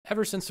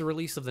Ever since the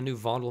release of the new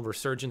Vandal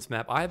Resurgence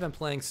map, I have been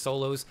playing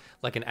solos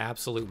like an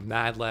absolute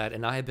mad lad,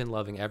 and I have been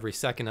loving every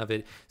second of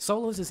it.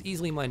 Solos is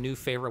easily my new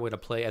favorite way to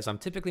play, as I'm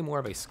typically more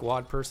of a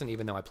squad person,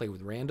 even though I play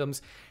with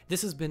randoms.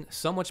 This has been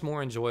so much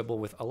more enjoyable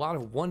with a lot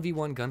of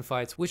 1v1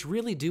 gunfights, which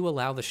really do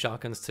allow the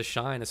shotguns to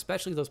shine,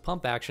 especially those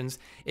pump actions.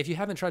 If you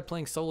haven't tried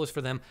playing solos for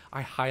them,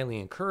 I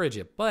highly encourage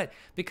it. But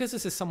because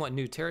this is somewhat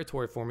new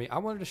territory for me, I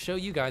wanted to show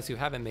you guys who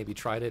haven't maybe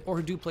tried it or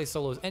who do play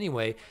solos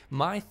anyway,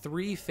 my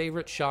 3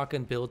 favorite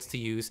shotgun builds to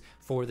use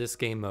for this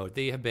game mode.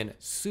 They have been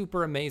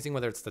super amazing,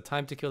 whether it's the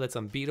time to kill that's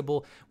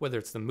unbeatable, whether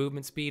it's the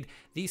movement speed.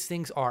 These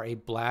things are a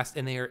blast,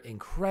 and they are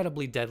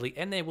incredibly deadly,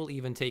 and they will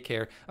even take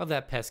care of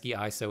that pesky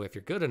ISO if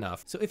you're good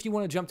enough. So if you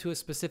want to jump to a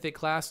specific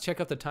class, check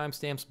out the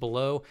timestamps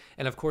below.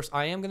 And of course,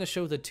 I am going to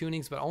show the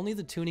tunings, but only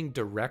the tuning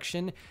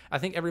direction. I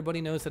think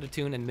everybody knows how to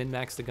tune and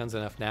min-max the guns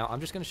enough now. I'm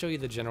just going to show you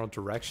the general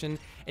direction,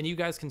 and you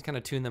guys can kind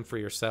of tune them for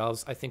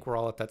yourselves. I think we're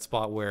all at that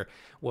spot where,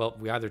 well,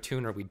 we either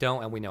tune or we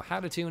don't, and we know how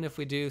to tune if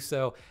we do,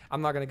 so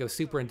I'm not going to go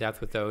super in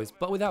depth with those.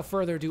 But without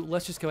further ado,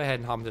 let's just go ahead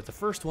and hop into the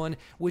first one,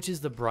 which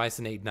is the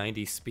Bryson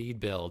 890 speed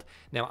build.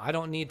 Now, I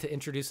don't need to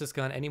introduce this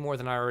gun any more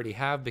than I already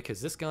have,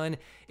 because this gun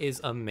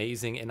is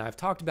amazing, and I've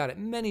talked about it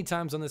many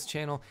times on this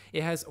channel.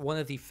 It has one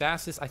of the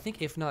fastest, I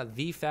think if not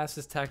the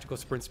fastest tactical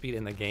sprint speed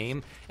in the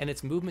game, and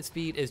its movement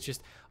speed is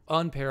just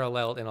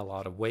unparalleled in a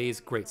lot of ways.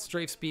 Great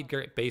strafe speed,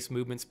 great base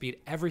movement speed.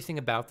 Everything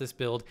about this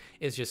build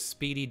is just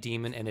speedy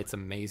demon, and it's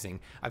amazing.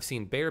 I've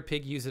seen Bear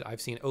Pig use it.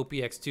 I've seen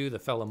OPX2, the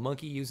fellow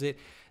monkey, use it.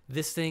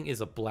 This thing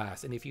is a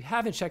blast, and if you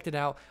haven't checked it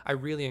out, I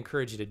really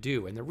encourage you to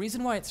do. And the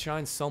reason why it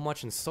shines so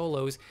much in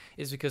solos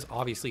is because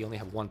obviously you only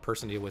have one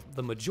person to deal with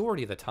the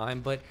majority of the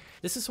time, but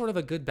this is sort of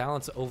a good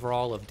balance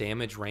overall of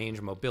damage, range,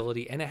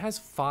 mobility, and it has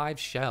 5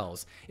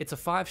 shells. It's a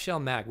 5-shell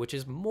mag, which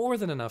is more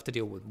than enough to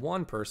deal with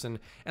one person,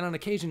 and on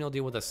occasion you'll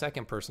deal with a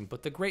second person.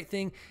 But the great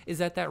thing is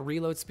that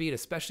reload speed,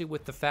 especially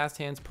with the fast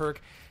hands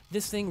perk,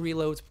 this thing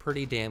reloads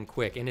pretty damn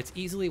quick, and it's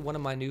easily one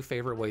of my new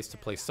favorite ways to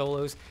play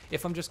solos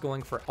if I'm just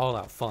going for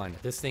all-out fun.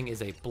 This thing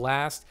is a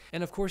blast,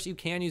 and of course you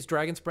can use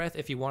Dragon's Breath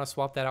if you want to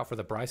swap that out for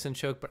the Bryson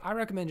choke, but I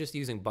recommend just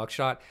using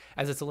Buckshot,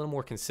 as it's a little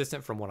more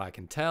consistent from what I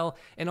can tell,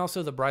 and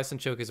also the Bryson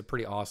choke is a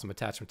pretty awesome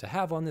attachment to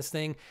have on this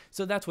thing,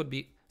 so that would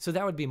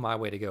be my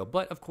way to go.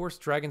 But of course,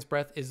 Dragon's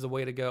Breath is the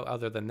way to go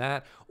other than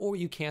that, or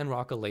you can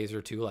rock a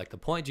laser too, like the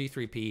Point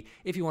G3P,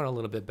 if you want a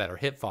little bit better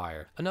hip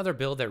fire. Another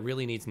build that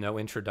really needs no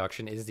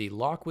introduction is the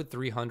Lockwood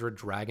 300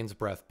 Dragon's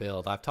Breath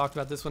build. I've talked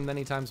about this one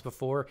many times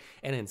before,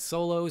 and in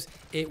solos,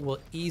 it will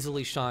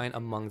easily shine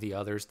among the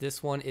others.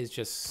 This one is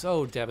just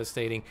so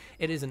devastating.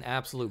 It is an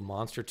absolute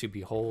monster to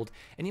behold,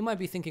 and you might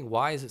be thinking,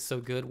 why is it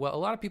so good? Well, a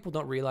lot of people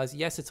don't realize,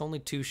 yes, it's only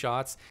 2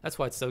 shots. That's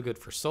why it's so good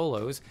for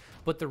solos,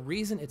 but the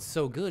reason it's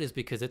so good is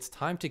because its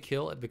time to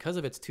kill, because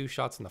of its 2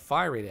 shots and the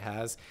fire rate it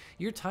has,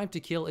 your time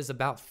to kill is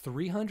about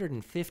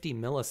 350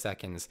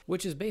 milliseconds,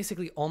 which is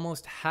basically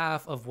almost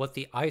half of what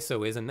the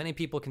ISO is, and many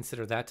people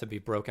consider that to be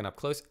broken up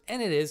close,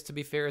 and it is. To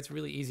be fair, it's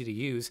really easy to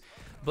use,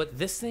 but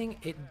this thing,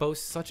 it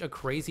boasts such a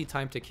crazy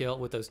time to kill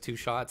with those 2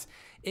 shots.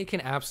 It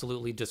can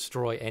absolutely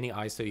destroy any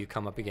ISO you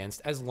come up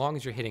against as long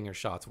as you're hitting your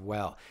shots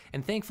well.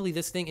 And thankfully,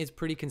 this thing is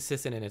pretty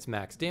consistent in its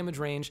max damage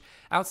range.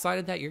 Outside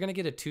of that, you're going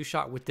to get a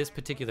 2-shot with this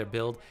particular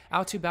build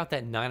out to about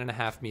that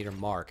 9.5 meter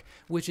mark,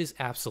 which is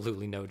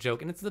absolutely no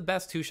joke. And it's the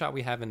best 2-shot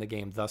we have in the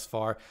game thus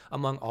far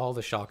among all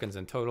the shotguns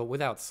in total,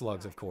 without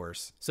slugs, of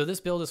course. So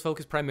this build is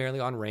focused primarily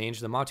on range.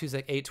 The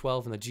Matuzak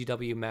 812 and the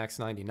GW Max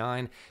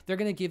 99, they're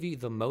going to give you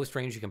the most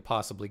range you can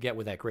possibly get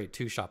with that great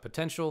 2-shot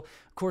potential.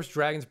 Of course,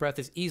 Dragon's Breath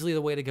is easily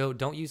the way to go.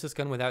 Don't use this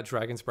gun without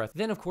Dragon's Breath.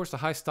 Then, of course, the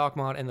high stock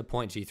mod and the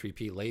Point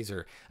G3P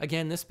laser.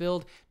 Again, this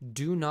build,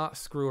 do not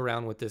screw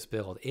around with this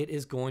build. It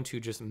is going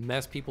to just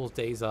mess people's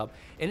days up,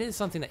 and it is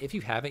something that if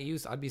you haven't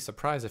used, I'd be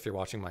surprised if you're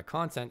watching my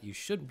content, you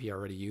should be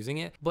already using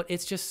it. But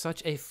it's just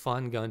such a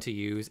fun gun to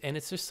use, and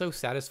it's just so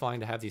satisfying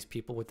to have these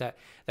people with that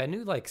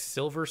new like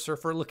silver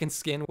surfer looking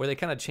skin where they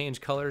kind of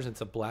change colors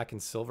into black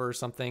and silver or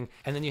something,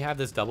 and then you have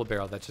this double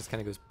barrel that just kind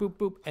of goes boop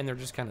boop, and they're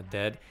just kind of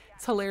dead.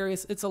 It's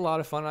hilarious. It's a lot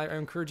of fun. I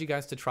encourage you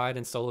guys to try it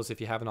in solos if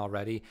you haven't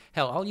already.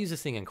 Hell, I'll use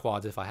this thing in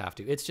quads if I have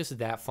to. It's just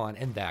that fun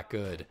and that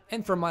good.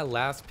 And for my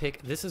last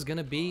pick, this is going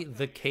to be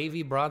the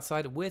KV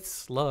Broadside with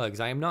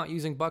Slugs. I am not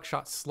using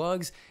Buckshot.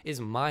 Slugs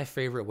is my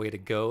favorite way to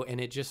go, and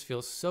it just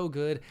feels so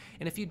good.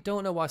 And if you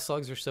don't know why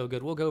Slugs are so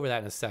good, we'll go over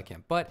that in a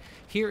second. But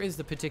here is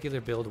the particular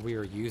build we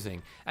are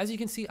using. As you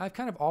can see, I've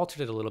kind of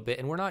altered it a little bit,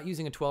 and we're not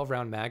using a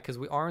 12-round mag because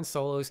we are in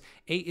solos.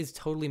 8 is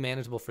totally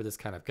manageable for this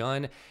kind of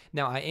gun.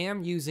 Now, I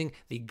am using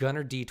the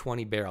Gunner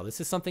D20 barrel.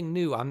 This is something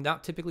new. I'm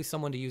not typically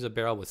someone to use a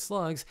barrel with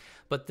slugs,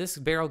 but this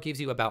barrel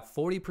gives you about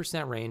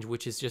 40% range,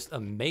 which is just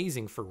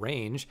amazing for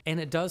range, and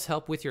it does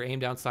help with your aim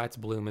down sights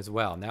bloom as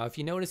well. Now, if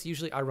you notice,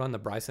 usually I run the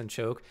Bryson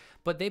choke,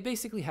 but they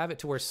basically have it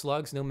to where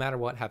slugs, no matter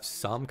what, have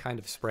some kind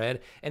of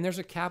spread, and there's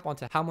a cap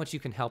onto how much you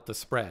can help the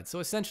spread. So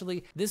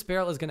essentially, this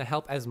barrel is going to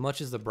help as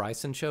much as the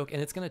Bryson choke,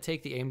 and it's going to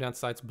take the aim down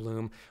sights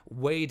bloom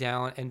way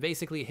down and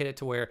basically hit it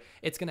to where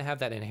it's going to have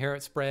that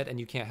inherent spread and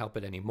you can't help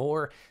it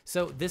anymore.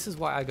 So this is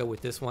why I go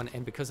with this one,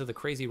 and because of the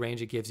crazy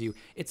range it gives you,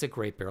 it's a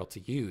great barrel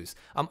to use.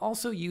 I'm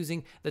also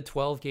using the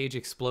 12 gauge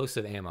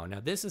explosive ammo. Now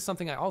this is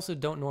something I also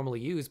don't normally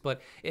use,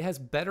 but it has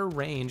better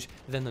range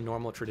than the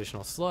normal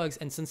traditional slugs,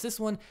 and since this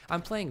one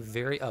I'm playing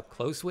very up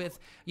close with,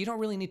 you don't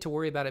really need to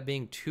worry about it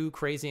being too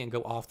crazy and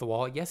go off the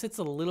wall. Yes, it's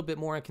a little bit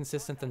more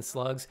inconsistent than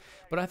slugs,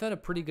 but I've had a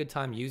pretty good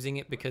time using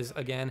it because,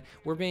 again,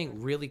 we're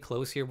being really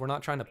close here. We're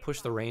not trying to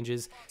push the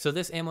ranges, so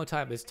this ammo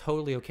type is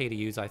totally okay to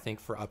use, I think,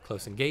 for up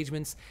close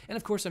engagements. And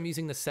of course I'm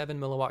using the 7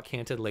 milliwatt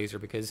canted laser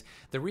because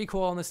the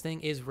recoil on this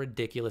thing is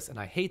ridiculous, and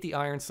I hate the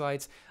iron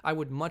sights. I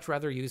would much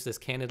rather use this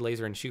canted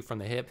laser and shoot from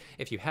the hip.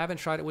 If you haven't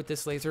tried it with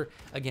this laser,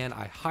 again,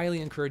 I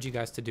highly encourage you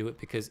guys to do it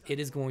because it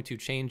is going to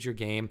change your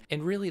game.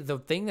 And really, the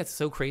thing that's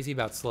so crazy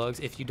about slugs,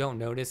 if you don't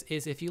notice,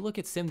 is if you look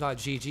at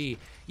sim.gg,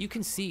 you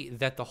can see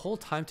that the whole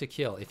time to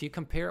kill, if you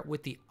compare it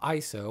with the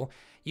ISO,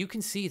 you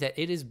can see that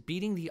it is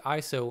beating the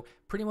ISO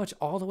pretty much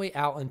all the way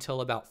out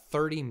until about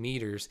 30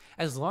 meters,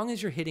 as long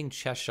as you're hitting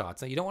chest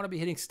shots. Now, you don't want to be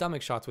hitting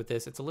stomach shots with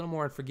this. It's a little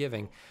more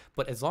unforgiving,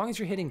 but as long as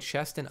you're hitting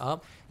chest and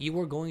up, you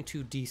are going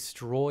to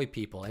destroy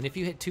people. And if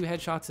you hit 2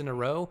 headshots in a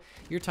row,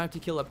 your time to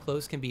kill up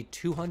close can be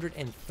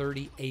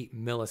 238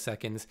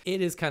 milliseconds. It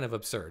is kind of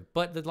absurd,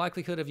 but the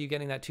likelihood of you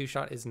getting that 2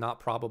 shot is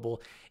not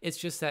probable. It's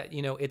just that,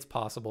 you know, it's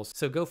possible.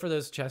 So go for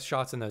those chest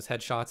shots and those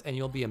headshots, and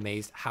you'll be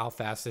amazed how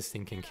fast this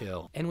thing can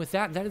kill. And with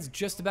that, that is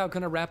just about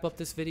going to wrap up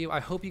this video. I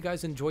hope you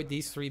guys enjoyed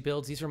these 3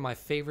 builds. These are my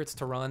favorites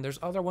to run. There's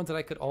other ones that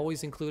I could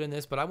always include in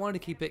this, but I wanted to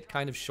keep it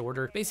kind of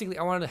shorter. Basically,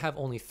 I wanted to have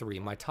only 3,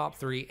 my top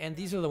 3, and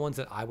these are the ones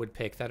that I would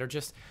pick that are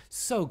just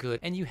so good,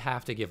 and you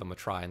have to give them a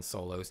try in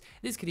solos.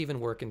 This could even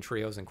work in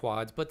trios and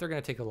quads, but they're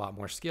going to take a lot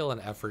more skill and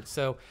effort.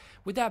 So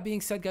with that being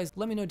said, guys,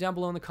 let me know down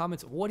below in the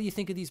comments, what do you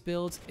think of these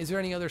builds? Is there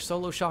any other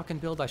solo shotgun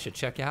build I should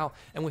check out?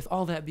 And with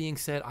all that being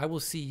said, I will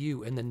see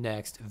you in the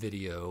next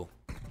video.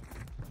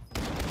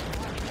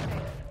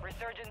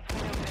 Resurgence.